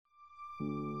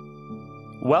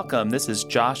Welcome, this is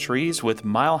Josh Rees with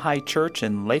Mile High Church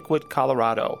in Lakewood,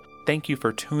 Colorado. Thank you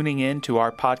for tuning in to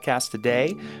our podcast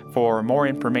today. For more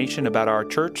information about our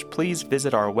church, please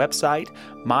visit our website,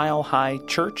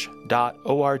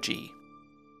 milehighchurch.org.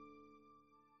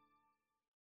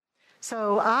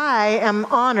 So I am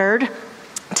honored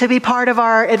to be part of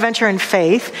our Adventure in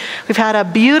Faith. We've had a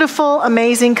beautiful,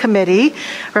 amazing committee.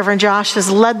 Reverend Josh has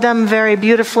led them very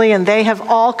beautifully, and they have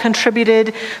all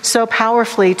contributed so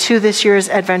powerfully to this year's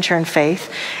Adventure in Faith.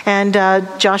 And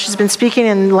Josh has been speaking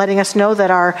and letting us know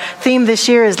that our theme this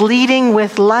year is leading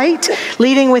with light,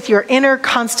 leading with your inner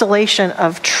constellation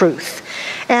of truth.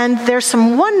 And there's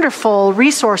some wonderful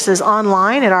resources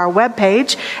online at our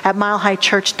webpage at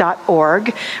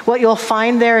milehighchurch.org. What you'll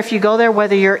find there, if you go there,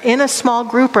 whether you're in a small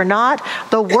group or not,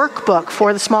 the workbook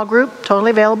for the small group,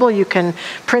 totally available. You can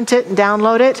print it and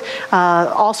download it.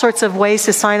 All sorts of ways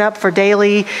to sign up for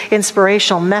daily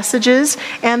inspirational messages.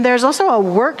 And there's also a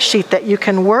worksheet that you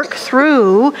can work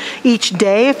through each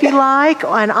day if you like.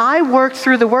 And I worked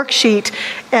through the worksheet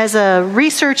as a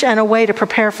research and a way to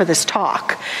prepare for this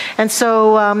talk. And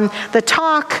so the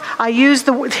talk, I use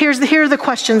here are the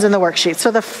questions in the worksheet.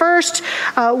 So the first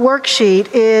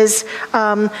worksheet is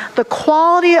the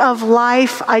quality of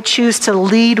life I choose to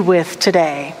lead with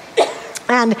today.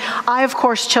 And I, of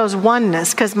course, chose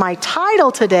oneness because my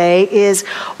title today is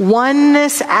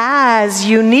Oneness as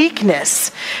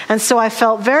Uniqueness. And so I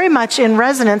felt very much in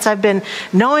resonance. I've been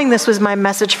knowing this was my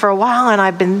message for a while, and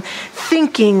I've been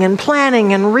thinking and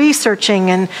planning and researching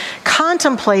and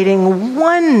contemplating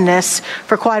oneness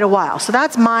for quite a while. So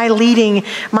that's my leading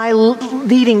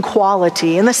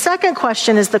quality. And the second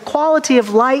question is the quality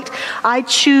of light I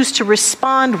choose to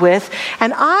respond with.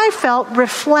 And I felt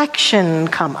reflection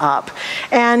come up.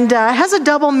 And it has a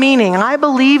double meaning. I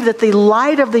believe that the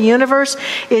light of the universe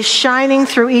is shining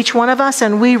through each one of us,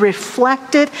 and we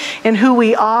reflect it in who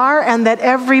we are, and that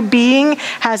every being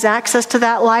has access to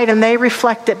that light, and they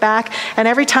reflect it back. And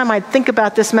every time I think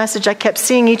about this message, I kept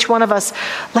seeing each one of us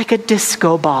like a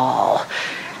disco ball.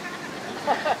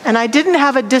 And I didn't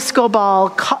have a disco ball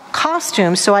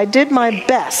costume, so I did my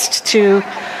best to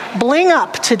bling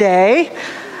up today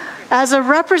as a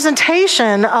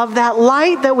representation of that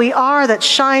light that we are that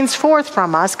shines forth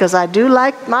from us, because I do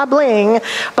like my bling,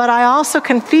 but I also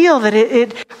can feel that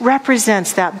it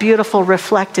represents that beautiful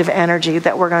reflective energy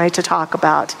that we're going to talk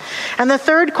about. And the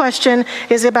third question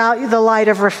is about the light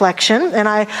of reflection, and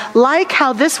I like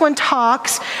how this one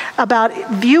talks about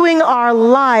viewing our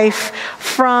life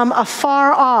from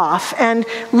afar off and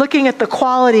looking at the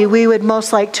quality we would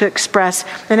most like to express.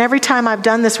 And every time I've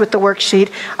done this with the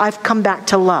worksheet, I've come back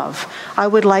to love. I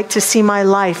would like to see my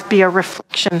life be a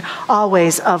reflection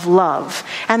always of love.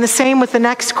 And the same with the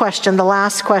next question, the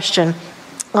last question.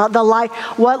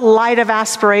 What light of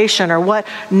aspiration or what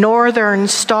northern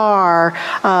star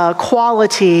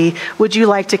quality would you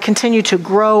like to continue to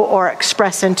grow or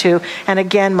express into? And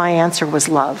again, my answer was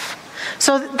love.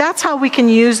 So that's how we can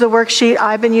use the worksheet.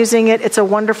 I've been using it. It's a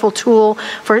wonderful tool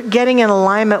for getting in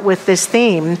alignment with this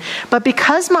theme. But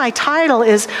because my title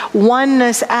is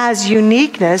Oneness as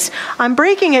Uniqueness, I'm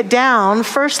breaking it down.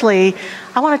 Firstly,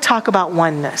 I want to talk about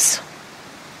oneness.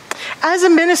 As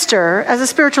a minister, as a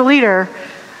spiritual leader,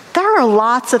 there are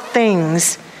lots of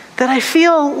things that I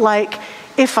feel like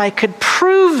if I could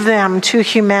prove them to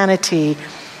humanity,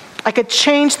 I could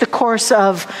change the course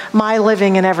of my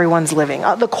living and everyone's living.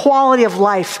 The quality of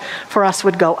life for us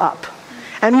would go up.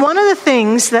 And one of the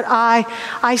things that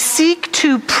I seek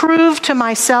to prove to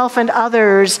myself and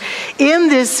others in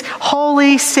this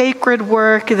holy, sacred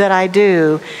work that I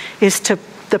do is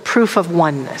the proof of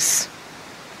oneness.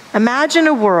 Imagine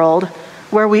a world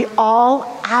where we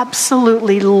all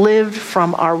absolutely lived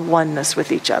from our oneness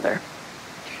with each other.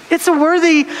 It's a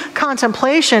worthy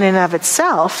contemplation in and of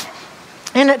itself.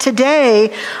 And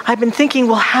today, I've been thinking,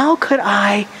 well, how could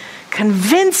I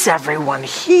convince everyone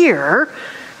here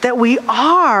that we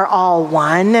are all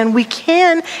one, and we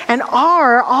can and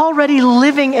are already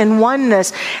living in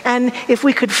oneness? And if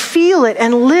we could feel it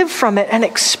and live from it and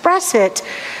express it,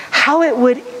 how it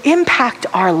would impact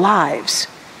our lives.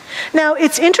 Now,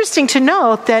 it's interesting to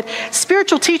note that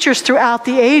spiritual teachers throughout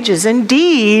the ages,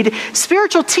 indeed,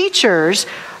 spiritual teachers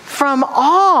from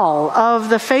all of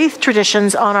the faith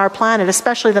traditions on our planet,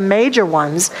 especially the major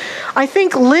ones, I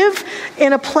think live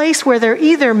in a place where they're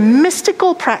either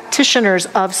mystical practitioners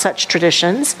of such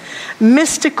traditions,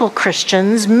 mystical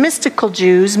Christians, mystical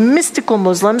Jews, mystical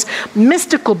Muslims,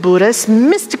 mystical Buddhists,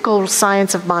 mystical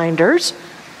science of minders,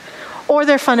 or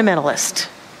they're fundamentalist.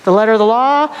 The letter of the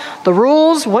law, the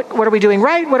rules, what are we doing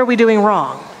right, what are we doing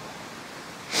wrong?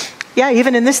 Yeah,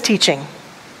 even in this teaching.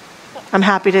 I'm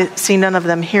happy to see none of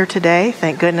them here today,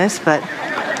 thank goodness, but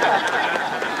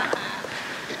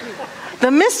the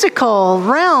mystical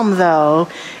realm, though,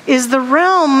 is the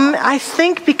realm, I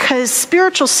think, because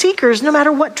spiritual seekers, no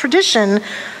matter what tradition,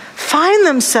 find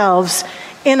themselves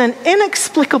in an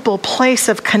inexplicable place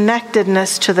of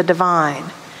connectedness to the divine,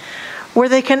 where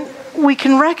we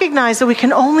can recognize that we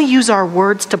can only use our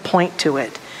words to point to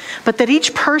it, but that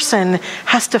each person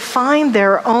has to find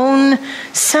their own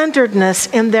centeredness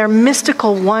in their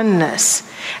mystical oneness.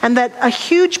 And that a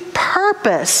huge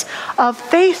purpose of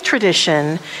faith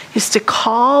tradition is to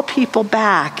call people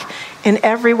back in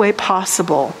every way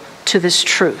possible to this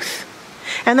truth.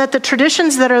 And that the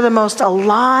traditions that are the most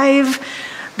alive,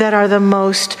 that are the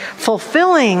most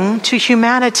fulfilling to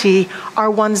humanity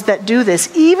are ones that do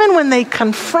this, even when they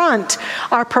confront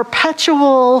our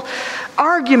perpetual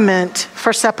argument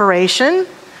for separation,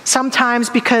 sometimes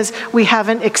because we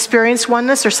haven't experienced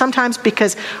oneness, or sometimes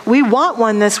because we want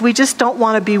oneness, we just don't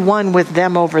want to be one with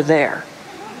them over there.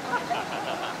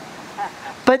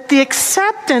 But the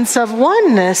acceptance of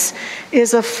oneness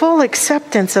is a full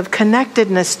acceptance of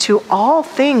connectedness to all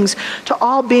things, to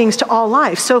all beings, to all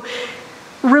life. So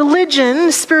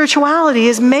religion, spirituality,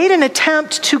 has made an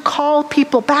attempt to call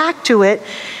people back to it,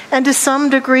 and to some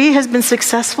degree has been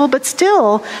successful, but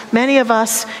still many of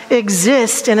us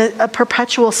exist in a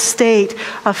perpetual state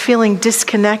of feeling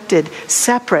disconnected,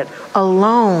 separate,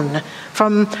 alone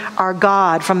from our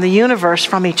God, from the universe,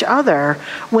 from each other,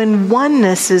 when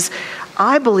oneness is,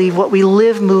 I believe, what we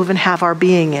live, move, and have our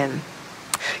being in.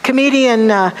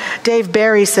 Comedian Dave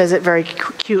Barry says it very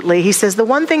cutely. He says, the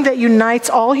one thing that unites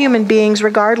all human beings,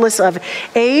 regardless of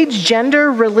age,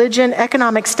 gender, religion,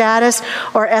 economic status,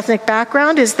 or ethnic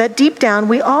background, is that deep down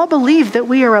we all believe that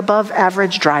we are above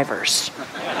average drivers.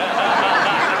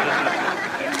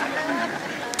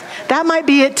 That might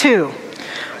be it too.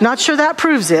 Not sure that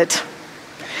proves it.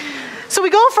 So we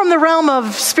go from the realm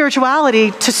of spirituality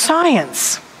to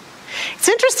science. It's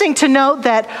interesting to note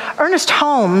that Ernest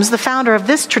Holmes, the founder of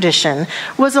this tradition,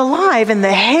 was alive in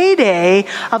the heyday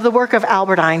of the work of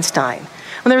Albert Einstein.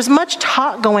 When there was much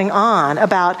talk going on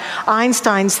about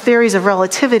Einstein's theories of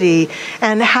relativity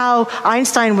and how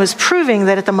Einstein was proving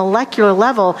that at the molecular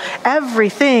level,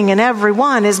 everything and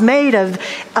everyone is made of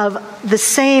the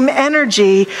same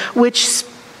energy, which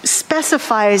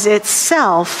specifies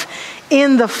itself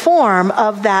in the form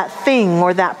of that thing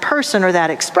or that person or that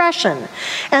expression.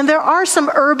 And there are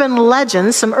some urban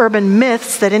legends, some urban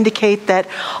myths that indicate that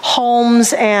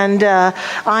Holmes and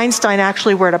Einstein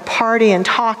actually were at a party and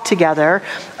talked together.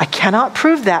 I cannot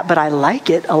prove that, but I like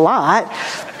it a lot.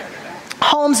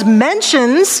 Holmes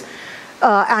mentions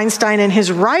Einstein in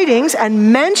his writings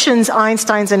and mentions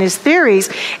Einstein's and his theories.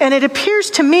 And it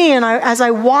appears to me, and as I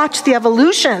watch the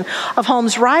evolution of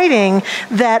Holmes' writing,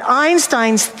 that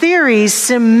Einstein's theories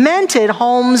cemented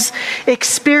Holmes'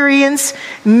 experience,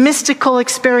 mystical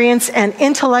experience, and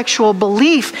intellectual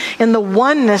belief in the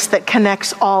oneness that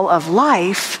connects all of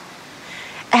life.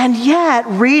 And yet,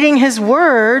 reading his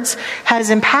words has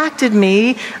impacted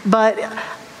me, but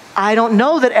I don't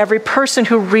know that every person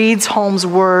who reads Holmes'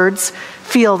 words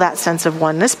feel that sense of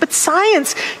oneness, but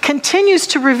science continues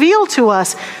to reveal to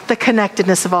us the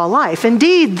connectedness of all life.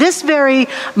 Indeed, this very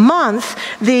month,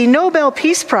 the Nobel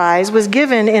Peace Prize was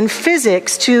given in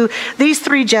physics to these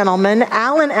three gentlemen,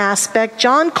 Alan Aspect,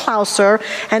 John Clauser,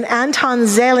 and Anton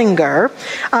Zeilinger.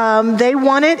 They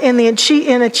won it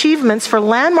in achievements for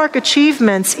landmark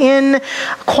achievements in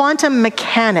quantum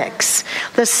mechanics,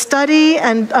 the study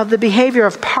of the behavior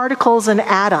of particles and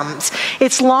atoms.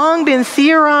 It's long been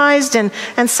theorized, and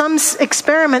some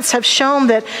experiments have shown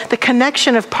that the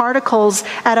connection of particles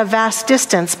at a vast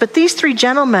distance. But these three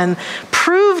gentlemen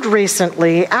proved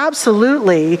recently,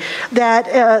 absolutely, that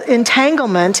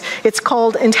entanglement, it's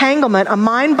called entanglement, a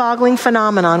mind-boggling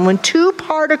phenomenon when two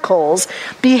particles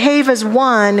behave as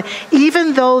one,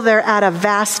 even though they're at a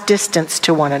vast distance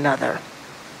to one another.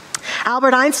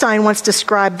 Albert Einstein once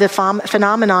described the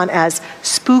phenomenon as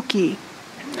spooky.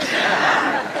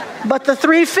 But the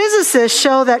three physicists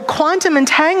show that quantum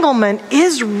entanglement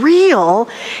is real,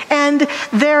 and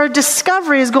their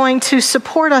discovery is going to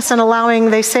support us in allowing,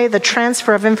 they say, the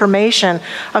transfer of information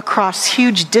across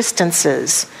huge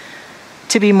distances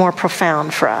to be more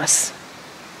profound for us.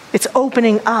 It's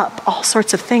opening up all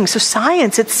sorts of things. So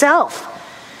science itself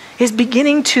is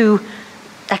beginning to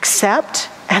accept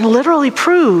and literally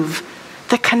prove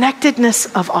the connectedness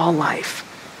of all life.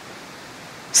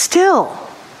 Still,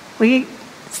 we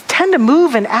tend to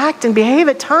move and act and behave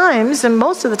at times, and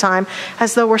most of the time,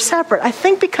 as though we're separate. I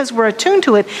think because we're attuned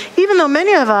to it, even though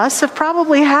many of us have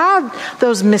probably had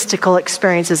those mystical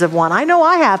experiences of one. I know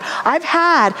I have. I've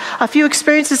had a few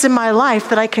experiences in my life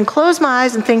that I can close my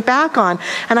eyes and think back on,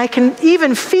 and I can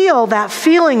even feel that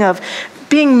feeling of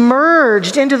being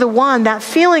merged into the one, that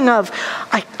feeling of,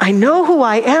 I know who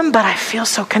I am, but I feel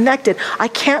so connected. I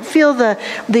can't feel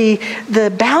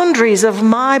the boundaries of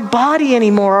my body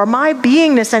anymore or my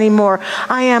beingness anymore.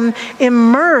 I am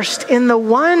immersed in the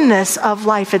oneness of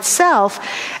life itself,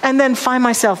 and then find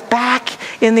myself back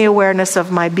in the awareness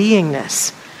of my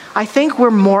beingness. I think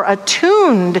we're more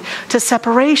attuned to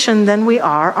separation than we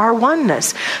are our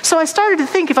oneness. So I started to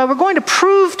think, if I were going to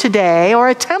prove today, or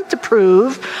attempt to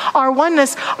prove our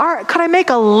oneness, could I make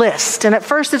a list? And at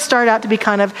first it started out to be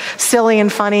kind of silly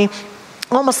and funny,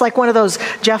 almost like one of those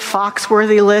Jeff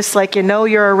Foxworthy lists, like you're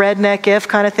a redneck if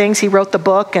kind of things. He wrote the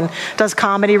book and does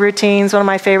comedy routines. One of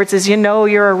my favorites is you're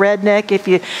a redneck if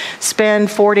you spend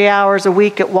 40 hours a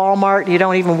week at Walmart and you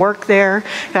don't even work there,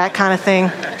 that kind of thing.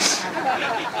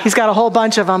 He's got a whole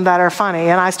bunch of them that are funny.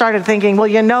 And I started thinking, well,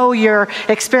 you're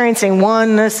experiencing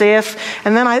oneness if,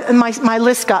 and then my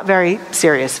list got very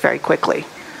serious very quickly.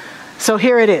 So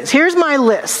here it is. Here's my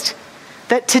list.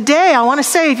 That today I want to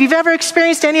say, if you've ever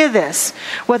experienced any of this,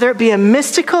 whether it be a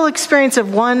mystical experience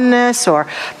of oneness or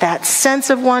that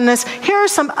sense of oneness, here are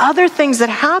some other things that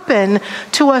happen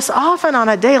to us often on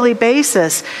a daily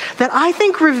basis that I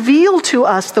think reveal to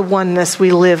us the oneness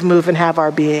we live, move, and have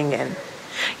our being in.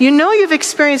 You've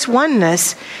experienced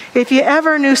oneness if you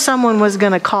ever knew someone was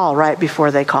going to call right before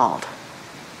they called.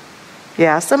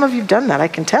 Yeah, some of you have done that, I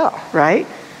can tell, right?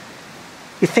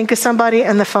 You think of somebody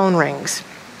and the phone rings.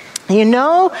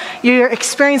 You're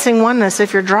experiencing oneness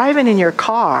if you're driving in your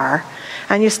car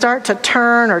and you start to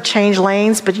turn or change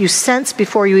lanes, but you sense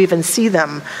before you even see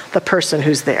them the person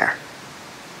who's there.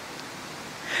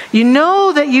 You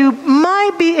know that you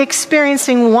might be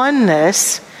experiencing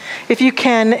oneness if you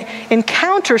can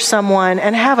encounter someone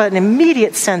and have an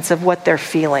immediate sense of what they're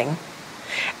feeling.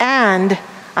 And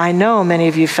I know many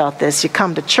of you felt this. You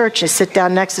come to church, you sit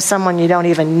down next to someone you don't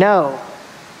even know,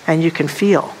 and you can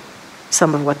feel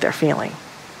some of what they're feeling.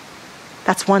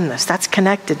 That's oneness. That's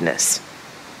connectedness.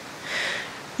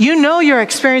 You're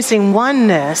experiencing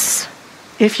oneness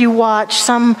if you watch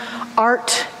some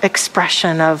art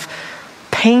expression of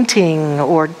painting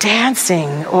or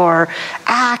dancing or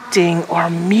acting or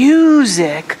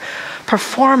music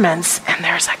performance, and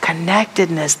there's a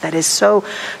connectedness that is so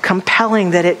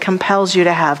compelling that it compels you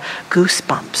to have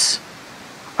goosebumps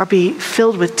or be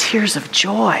filled with tears of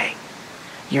joy.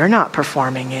 You're not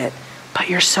performing it, but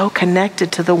you're so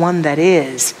connected to the one that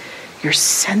is. You're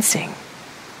sensing.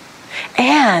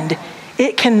 And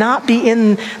it cannot be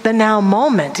in the now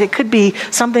moment. It could be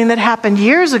something that happened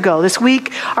years ago. This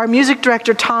week, our music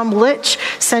director, Tom Litch,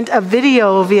 sent a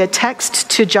video via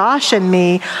text to Josh and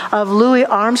me of Louis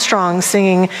Armstrong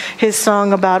singing his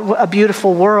song about a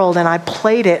beautiful world. And I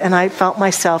played it, and I felt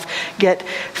myself get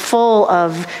full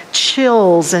of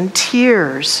chills and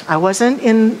tears. I wasn't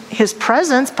in his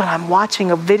presence, but I'm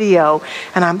watching a video,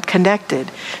 and I'm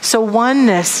connected. So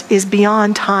oneness is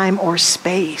beyond time or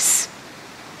space.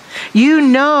 You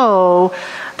know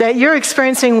that you're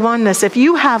experiencing oneness if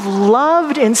you have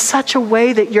loved in such a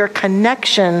way that your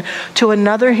connection to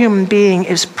another human being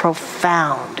is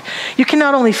profound. You can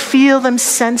not only feel them,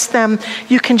 sense them,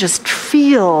 you can just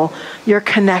feel your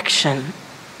connection.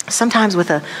 Sometimes with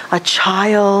a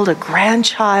child, a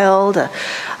grandchild,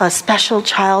 a special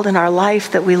child in our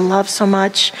life that we love so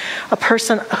much, a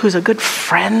person who's a good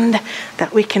friend,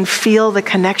 that we can feel the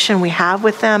connection we have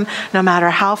with them no matter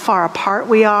how far apart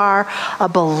we are, a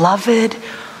beloved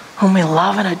whom we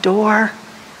love and adore.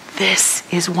 This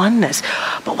is oneness.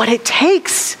 But what it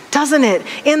takes, doesn't it,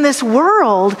 in this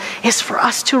world is for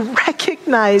us to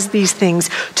recognize these things,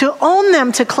 to own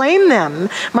them, to claim them.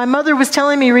 My mother was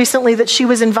telling me recently that she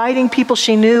was inviting people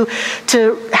she knew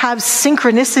to have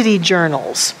synchronicity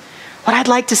journals. What I'd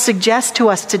like to suggest to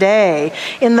us today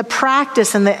in the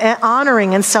practice and the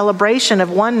honoring and celebration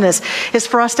of oneness is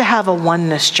for us to have a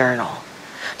oneness journal.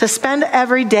 To spend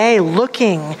every day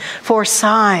looking for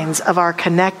signs of our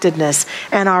connectedness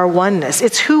and our oneness.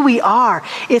 It's who we are.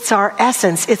 It's our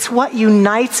essence. It's what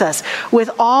unites us with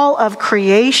all of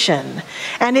creation.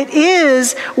 And it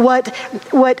is what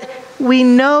we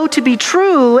know to be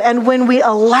true, and when we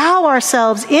allow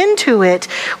ourselves into it,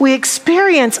 we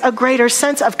experience a greater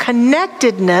sense of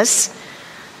connectedness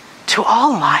to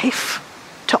all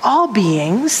life, to all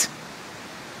beings.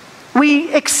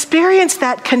 We experience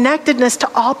that connectedness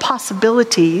to all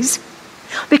possibilities,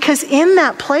 Because in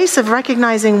that place of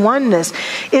recognizing oneness,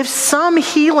 if some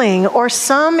healing or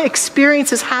some experience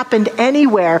has happened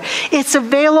anywhere, it's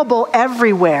available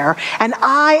everywhere. And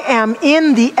I am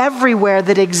in the everywhere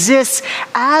that exists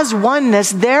as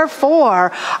oneness.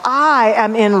 Therefore, I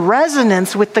am in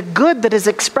resonance with the good that is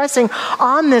expressing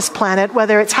on this planet,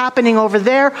 whether it's happening over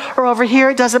there or over here,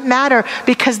 it doesn't matter,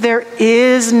 because there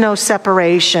is no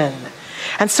separation.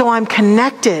 And so I'm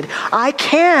connected. I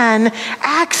can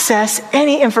access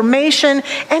any information,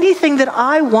 anything that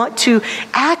I want to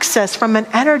access from an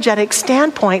energetic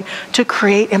standpoint to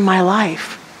create in my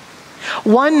life.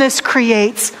 Oneness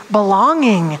creates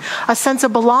belonging, a sense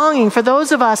of belonging for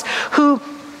those of us who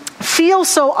feel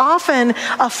so often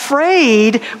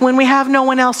afraid when we have no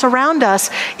one else around us.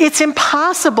 It's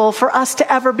impossible for us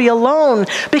to ever be alone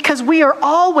because we are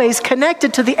always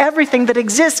connected to the everything that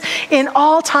exists in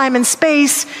all time and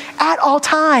space at all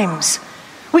times.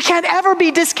 We can't ever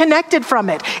be disconnected from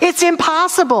it. It's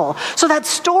impossible. So that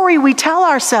story we tell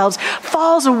ourselves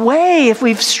falls away if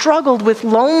we've struggled with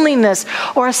loneliness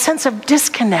or a sense of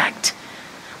disconnect.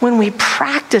 When we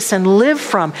practice and live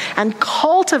from and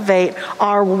cultivate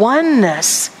our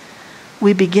oneness,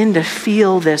 we begin to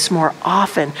feel this more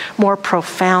often, more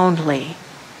profoundly.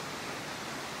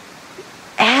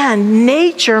 And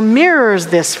nature mirrors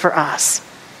this for us.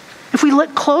 If we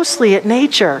look closely at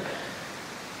nature,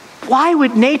 why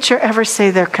would nature ever say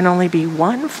there can only be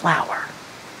one flower?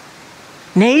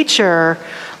 Nature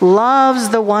loves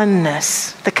the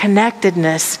oneness, the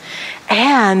connectedness,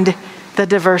 and the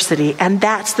diversity. And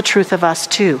that's the truth of us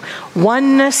too.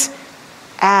 Oneness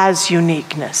as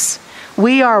uniqueness.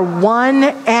 We are one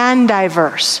and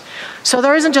diverse. So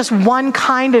there isn't just one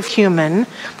kind of human.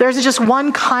 There isn't just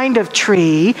one kind of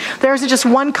tree. There isn't just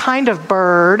one kind of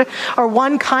bird or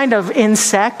one kind of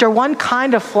insect or one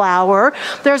kind of flower.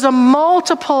 There's a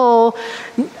multiple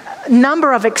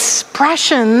number of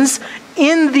expressions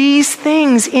in these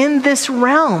things, in this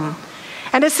realm.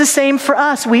 And it's the same for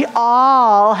us. We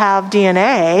all have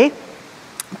DNA,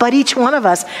 but each one of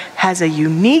us has a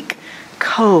unique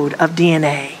code of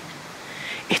DNA.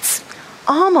 It's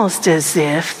almost as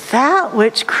if that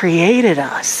which created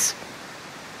us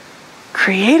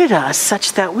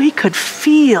such that we could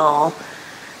feel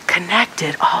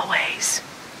connected always.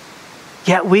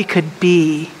 Yet we could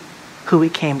be who we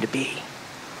came to be.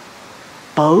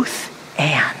 Both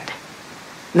and.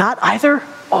 Not either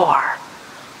or.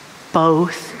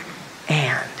 Both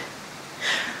and.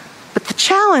 But the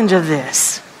challenge of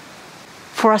this,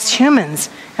 for us humans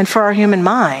and for our human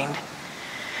mind,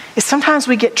 is sometimes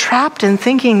we get trapped in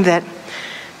thinking that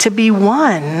to be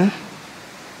one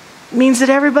means that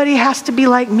everybody has to be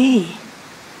like me.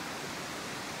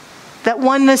 That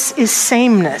oneness is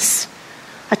sameness.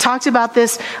 I talked about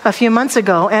this a few months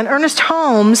ago, and Ernest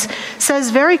Holmes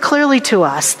says very clearly to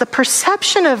us, the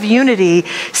perception of unity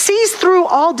sees through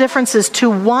all differences to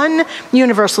one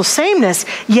universal sameness,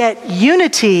 yet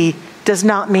unity does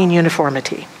not mean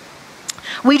uniformity.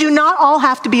 We do not all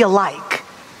have to be alike,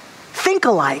 think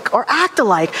alike, or act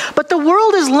alike, but the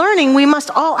world is learning we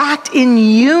must all act in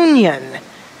union.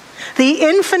 The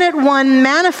infinite one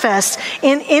manifests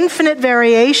in infinite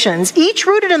variations, each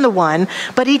rooted in the one,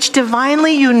 but each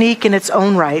divinely unique in its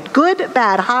own right. Good,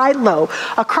 bad, high, low,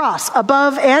 across,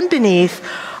 above, and beneath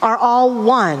are all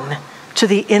one to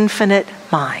the infinite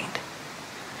mind.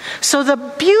 So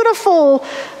the beautiful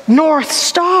North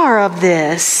Star of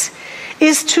this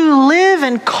is to live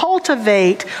and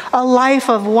cultivate a life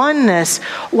of oneness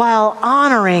while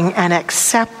honoring and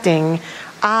accepting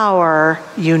our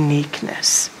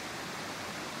uniqueness.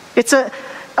 It's a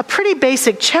pretty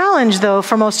basic challenge, though,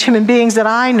 for most human beings that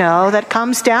I know that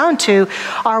comes down to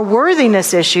our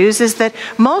worthiness issues, is that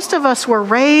most of us were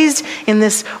raised in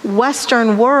this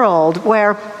Western world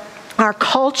where our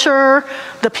culture,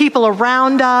 the people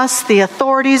around us, the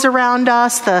authorities around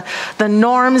us, the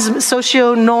norms,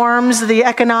 socio-norms, the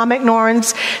economic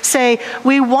norms say,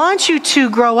 we want you to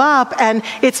grow up and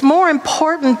it's more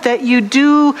important that you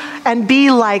do and be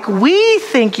like we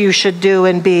think you should do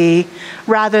and be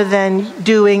rather than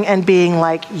doing and being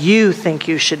like you think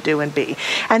you should do and be.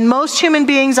 And most human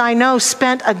beings I know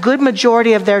spent a good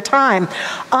majority of their time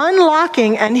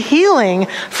unlocking and healing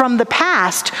from the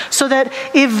past so that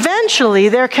eventually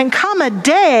there can come a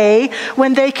day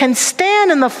when they can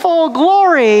stand in the full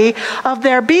glory of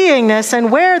their beingness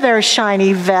and wear their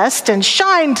shiny vest and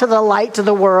shine to the light to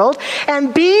the world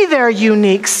and be their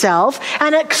unique self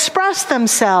and express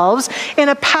themselves in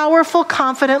a powerful,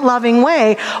 confident, loving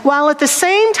way, while at the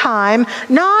same time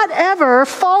not ever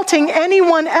faulting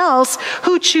anyone else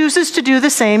who chooses to do the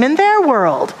same in their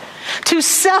world. to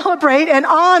celebrate and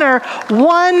honor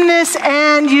oneness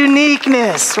and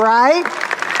uniqueness, right?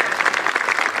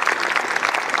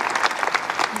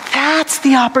 That's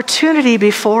the opportunity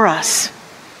before us.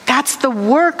 That's the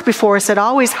work before us. It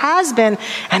always has been,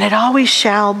 and it always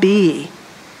shall be.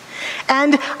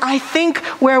 And I think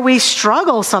where we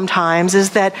struggle sometimes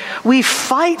is that we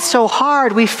fight so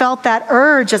hard. We felt that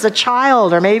urge as a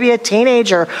child or maybe a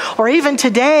teenager or even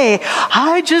today.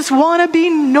 I just want to be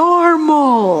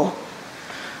normal.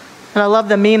 And I love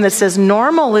the meme that says,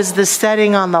 normal is the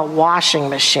setting on the washing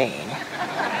machine.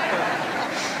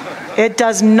 It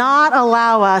does not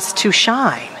allow us to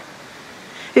shine.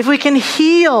 If we can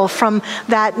heal from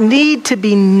that need to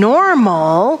be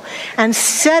normal and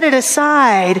set it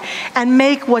aside and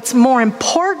make what's more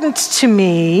important to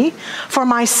me for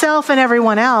myself and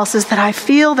everyone else is that I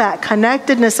feel that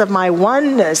connectedness of my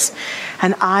oneness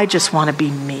and I just want to be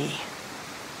me.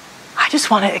 I just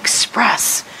want to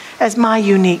express as my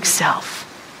unique self.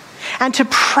 And to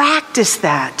practice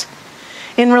that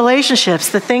in relationships,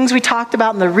 the things we talked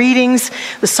about in the readings,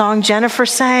 the song Jennifer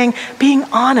sang, being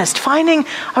honest, finding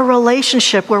a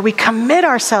relationship where we commit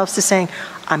ourselves to saying,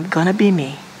 I'm going to be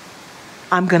me.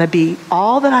 I'm going to be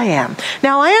all that I am.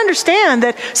 Now, I understand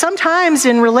that sometimes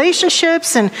in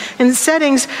relationships and in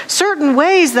settings, certain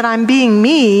ways that I'm being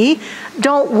me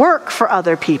don't work for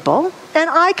other people. And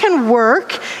I can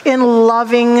work in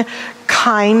loving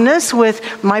kindness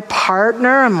with my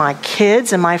partner and my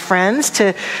kids and my friends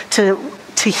to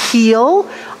heal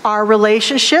our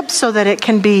relationship so that it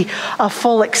can be a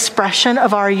full expression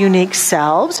of our unique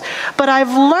selves. But I've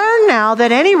learned now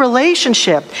that any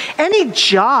relationship, any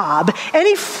job,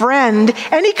 any friend,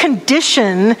 any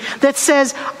condition that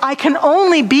says I can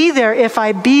only be there if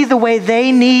I be the way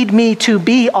they need me to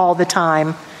be all the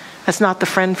time, that's not the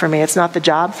friend for me. It's not the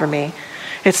job for me.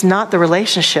 It's not the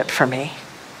relationship for me.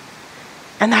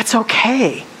 And that's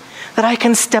okay. That I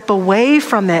can step away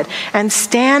from it and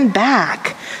stand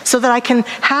back so that I can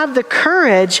have the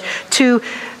courage to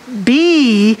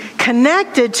be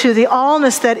connected to the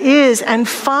allness that is and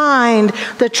find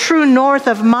the true north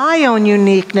of my own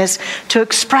uniqueness to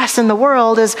express in the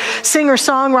world. As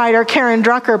singer-songwriter Karen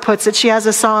Drucker puts it, she has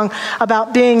a song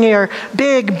about being your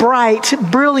big, bright,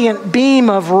 brilliant beam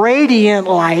of radiant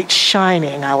light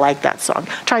shining. I like that song.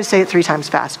 Try to say it 3 times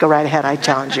fast. Go right ahead. I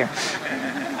challenge you.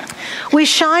 We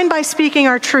shine by speaking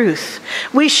our truth.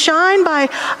 We shine by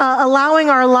allowing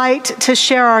our light to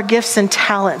share our gifts and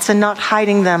talents and not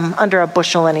hiding them under a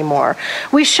bushel anymore.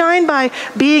 We shine by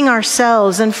being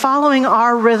ourselves and following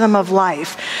our rhythm of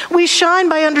life. We shine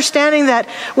by understanding that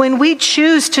when we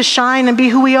choose to shine and be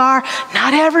who we are,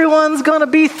 not everyone's going to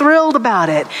be thrilled about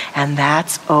it, and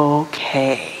that's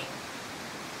okay.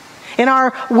 In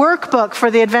our workbook for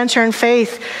the Adventure in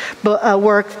Faith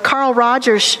work, Carl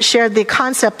Rogers shared the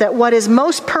concept that what is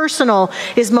most personal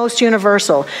is most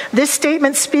universal. This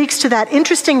statement speaks to that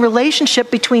interesting relationship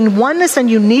between oneness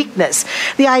and uniqueness.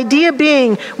 The idea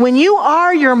being, when you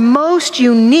are your most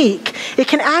unique, it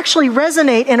can actually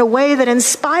resonate in a way that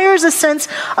inspires a sense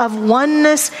of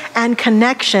oneness and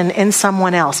connection in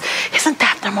someone else. Isn't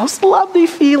that the most lovely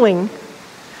feeling?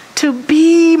 To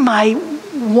be my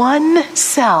one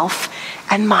self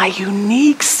and my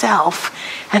unique self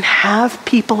and have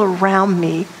people around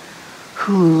me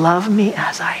who love me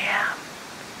as I am.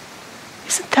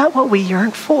 Isn't that what we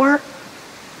yearn for?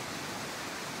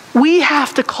 We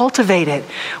have to cultivate it.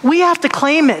 We have to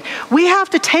claim it. We have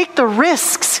to take the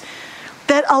risks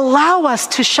that allow us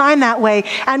to shine that way.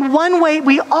 And one way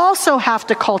we also have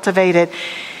to cultivate it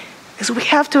is we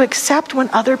have to accept when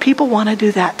other people want to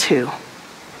do that too.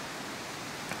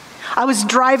 I was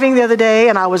driving the other day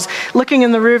and I was looking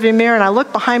in the rearview mirror and I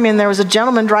looked behind me and there was a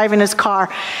gentleman driving his car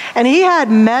and he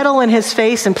had metal in his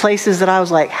face in places that I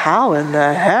was like, how in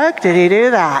the heck did he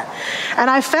do that? And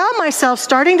I found myself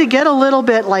starting to get a little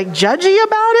bit like judgy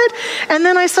about it. And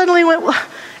then I suddenly went, well,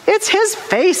 it's his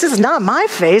face. It's not my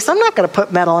face. I'm not going to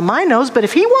put metal in my nose. But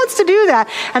if he wants to do that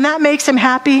and that makes him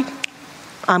happy,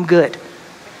 I'm good.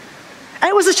 And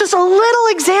it was just a little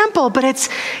example, but it's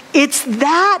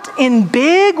that in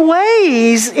big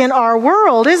ways in our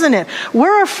world, isn't it?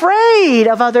 We're afraid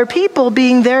of other people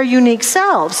being their unique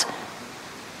selves.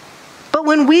 But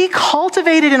when we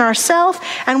cultivate it in ourselves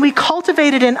and we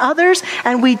cultivate it in others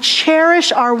and we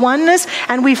cherish our oneness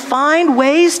and we find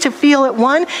ways to feel at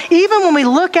one, even when we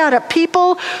look out at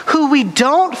people who we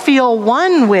don't feel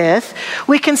one with,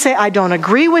 we can say, I don't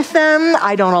agree with them,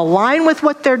 I don't align with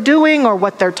what they're doing or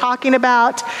what they're talking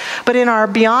about. But in our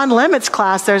Beyond Limits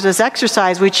class, there's this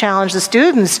exercise we challenge the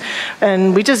students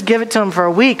and we just give it to them for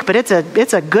a week, but it's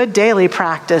a good daily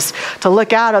practice to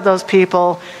look out at those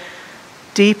people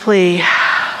deeply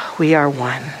we are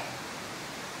one.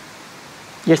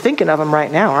 You're thinking of them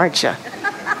right now, aren't you?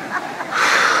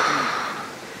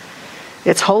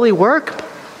 It's holy work.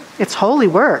 It's holy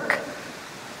work.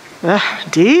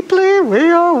 Deeply we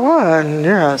are one,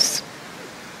 yes.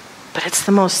 But it's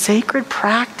the most sacred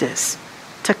practice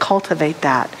to cultivate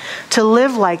that, to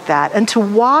live like that, and to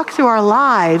walk through our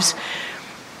lives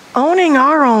owning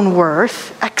our own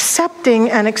worth, accepting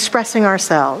and expressing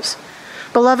ourselves.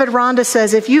 Beloved, Rhonda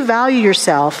says, if you value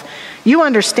yourself, you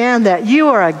understand that you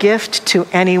are a gift to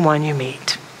anyone you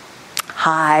meet.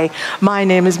 Hi, my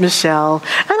name is Michelle,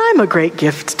 and I'm a great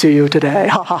gift to you today.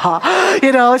 Ha ha ha.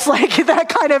 You know, it's like that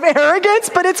kind of arrogance,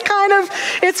 but it's kind of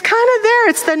there.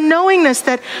 It's the knowingness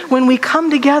that when we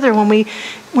come together, when we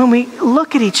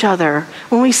look at each other,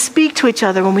 when we speak to each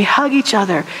other, when we hug each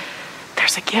other,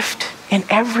 there's a gift in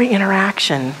every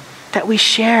interaction that we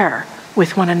share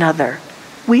with one another.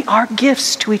 We are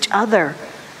gifts to each other,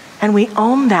 and we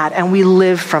own that, and we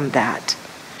live from that.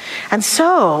 And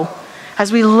so,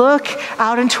 as we look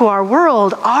out into our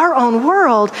world, our own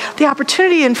world, the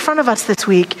opportunity in front of us this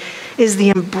week is the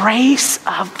embrace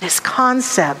of this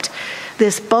concept,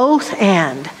 this both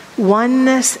and,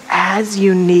 oneness as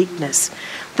uniqueness,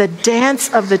 the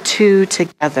dance of the two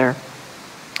together.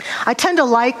 I tend to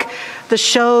like the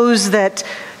shows that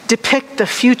depict the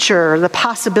future, the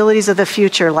possibilities of the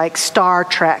future, like Star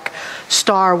Trek,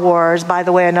 Star Wars. By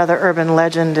the way, another urban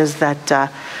legend is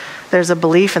that there's a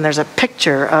belief and there's a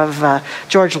picture of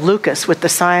George Lucas with the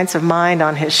Science of Mind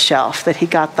on his shelf, that he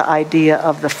got the idea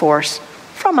of the Force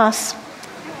from us.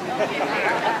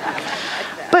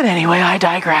 But anyway, I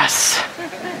digress.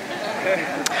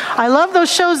 I love those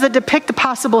shows that depict a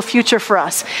possible future for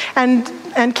us. And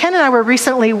Ken and I were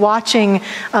recently watching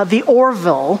The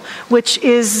Orville, which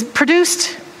is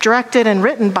produced, directed, and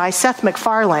written by Seth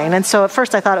MacFarlane. And so at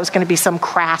first I thought it was going to be some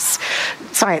crass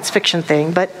science fiction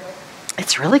thing, but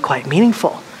it's really quite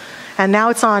meaningful. And now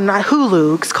it's on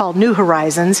Hulu. It's called New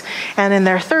Horizons. And in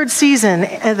their third season,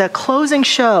 the closing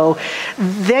show,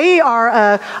 they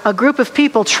are a group of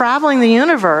people traveling the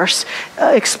universe,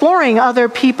 exploring other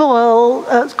people,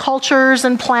 cultures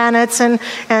and planets,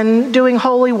 and doing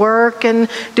holy work and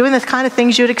doing the kind of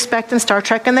things you'd expect in Star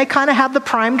Trek. And they kind of have the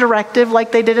prime directive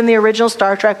like they did in the original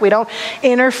Star Trek. We don't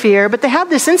interfere. But they have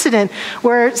this incident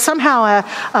where somehow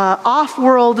a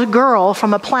off-world girl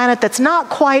from a planet that's not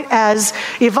quite as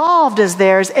evolved as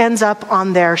theirs ends up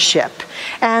on their ship.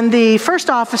 And the first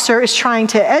officer is trying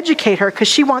to educate her because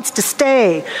she wants to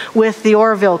stay with the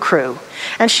Orville crew.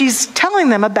 And she's telling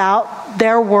them about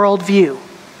their worldview.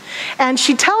 And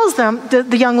she tells them,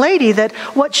 the young lady, that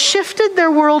what shifted their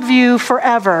worldview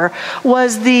forever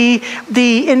was the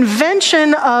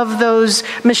invention of those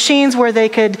machines where they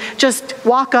could just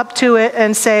walk up to it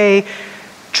and say,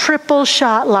 "Triple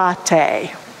shot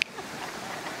latte."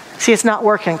 See, it's not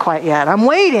working quite yet. I'm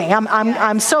waiting.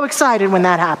 I'm so excited when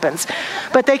that happens.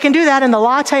 But they can do that and the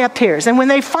latte appears. And when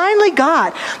they finally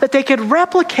got that they could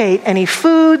replicate any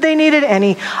food they needed,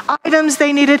 any items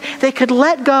they needed, they could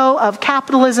let go of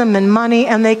capitalism and money,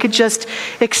 and they could just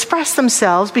express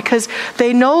themselves because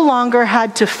they no longer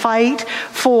had to fight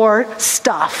for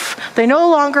stuff. They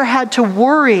no longer had to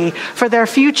worry for their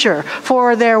future,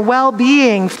 for their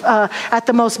well-being at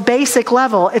the most basic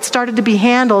level. It started to be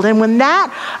handled. And when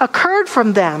that occurred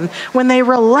from them, when they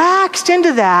relaxed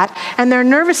into that and their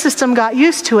nervous system got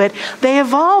used to it, they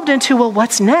evolved into, well,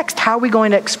 what's next? How are we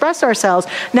going to express ourselves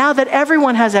now that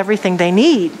everyone has everything they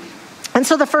need? And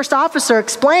so the first officer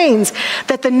explains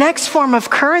that the next form of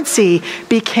currency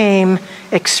became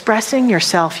expressing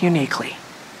yourself uniquely.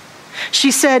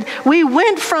 She said, we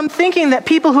went from thinking that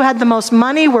people who had the most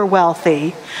money were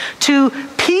wealthy to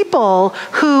people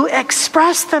who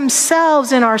express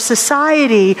themselves in our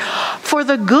society for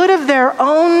the good of their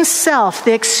own self,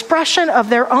 the expression of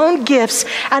their own gifts,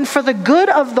 and for the good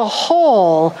of the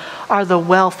whole are the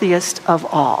wealthiest of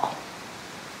all.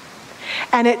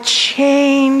 And it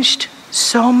changed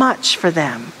so much for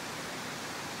them.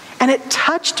 And it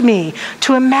touched me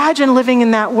to imagine living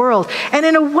in that world. And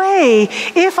in a way,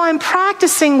 if I'm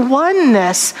practicing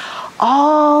oneness,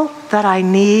 all that I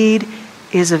need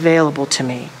is available to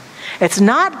me. It's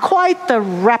not quite the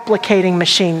replicating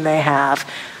machine they have,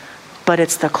 but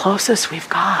it's the closest we've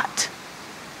got.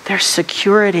 There's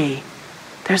security.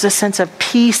 There's a sense of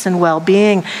peace and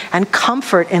well-being and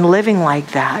comfort in living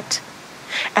like that.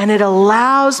 And it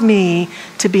allows me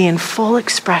to be in full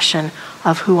expression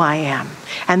of who I am.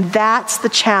 And that's the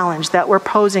challenge that we're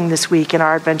posing this week in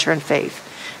our adventure in faith.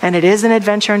 And it is an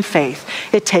adventure in faith.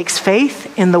 It takes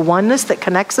faith in the oneness that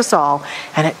connects us all,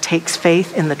 and it takes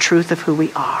faith in the truth of who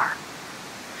we are.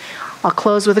 I'll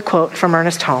close with a quote from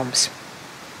Ernest Holmes.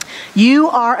 You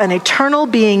are an eternal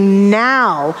being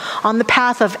now on the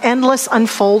path of endless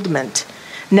unfoldment.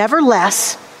 Never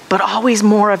less, but always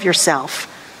more of yourself.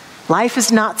 Life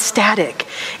is not static.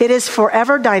 It is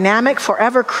forever dynamic,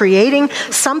 forever creating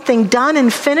something done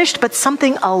and finished, but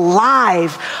something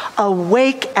alive,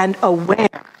 awake, and aware.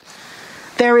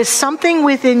 There is something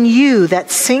within you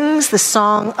that sings the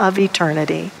song of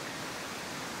eternity.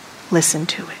 Listen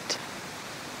to it.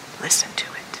 Listen to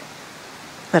it.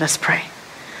 Let us pray.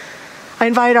 I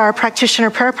invite our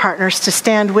practitioner prayer partners to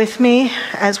stand with me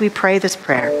as we pray this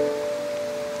prayer.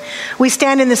 We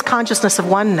stand in this consciousness of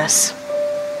oneness,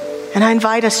 and I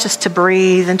invite us just to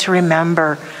breathe and to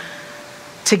remember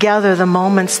together the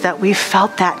moments that we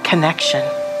felt that connection.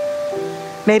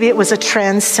 Maybe it was a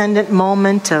transcendent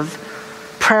moment of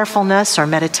prayerfulness or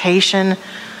meditation,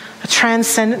 a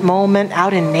transcendent moment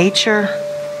out in nature.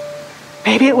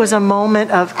 Maybe it was a moment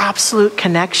of absolute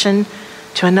connection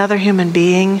to another human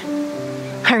being.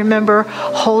 I remember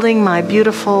holding my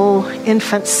beautiful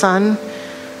infant son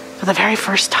for the very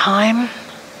first time.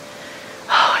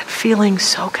 Oh, and feeling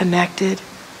so connected.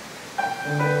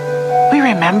 We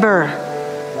remember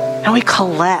and we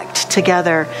collect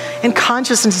together in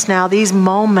consciousness now these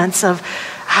moments of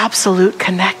absolute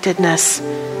connectedness,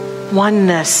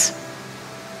 oneness,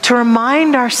 to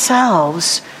remind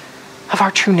ourselves of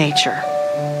our true nature,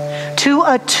 to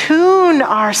attune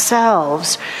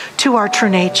ourselves to our true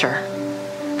nature.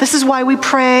 This is why we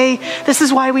pray. This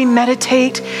is why we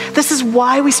meditate. This is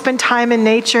why we spend time in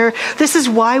nature. This is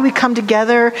why we come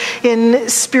together in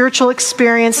spiritual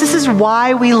experience. This is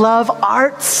why we love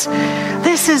arts.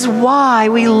 This is why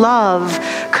we love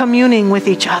communing with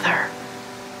each other.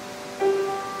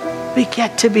 We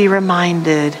get to be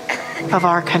reminded of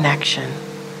our connection.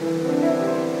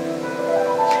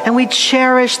 And we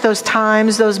cherish those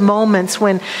times, those moments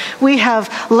when we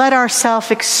have let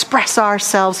ourselves express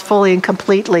ourselves fully and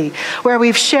completely, where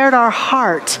we've shared our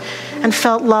heart and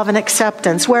felt love and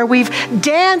acceptance, where we've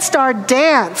danced our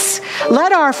dance,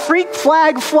 let our freak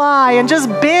flag fly, and just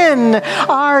been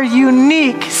our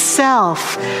unique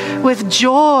self with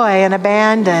joy and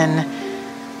abandon.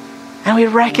 And we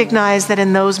recognize that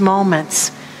in those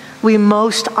moments, we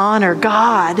most honor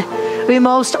God. We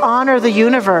most honor the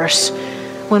universe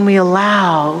when we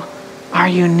allow our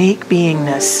unique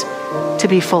beingness to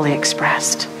be fully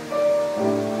expressed.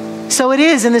 So it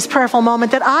is in this prayerful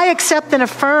moment that I accept and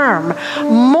affirm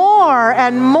more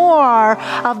and more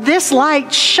of this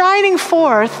light shining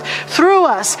forth through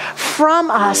us, from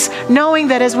us, knowing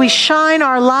that as we shine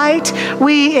our light,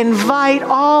 we invite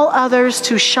all others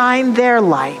to shine their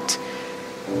light.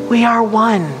 We are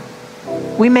one.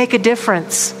 We make a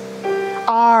difference.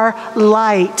 Our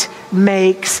light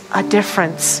makes a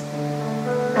difference.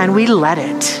 And we let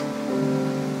it.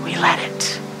 We let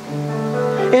it.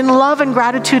 In love and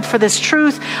gratitude for this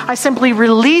truth, I simply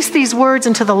release these words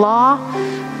into the law.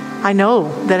 I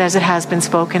know that as it has been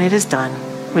spoken, it is done.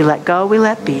 We let go, we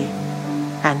let be.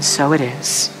 And so it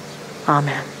is.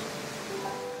 Amen.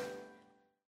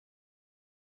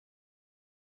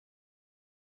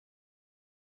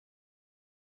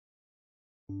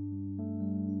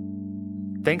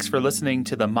 Thanks for listening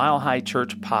to the Mile High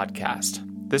Church podcast.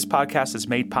 This podcast is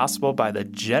made possible by the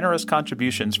generous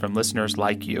contributions from listeners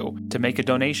like you. To make a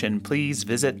donation, please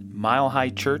visit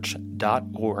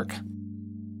milehighchurch.org.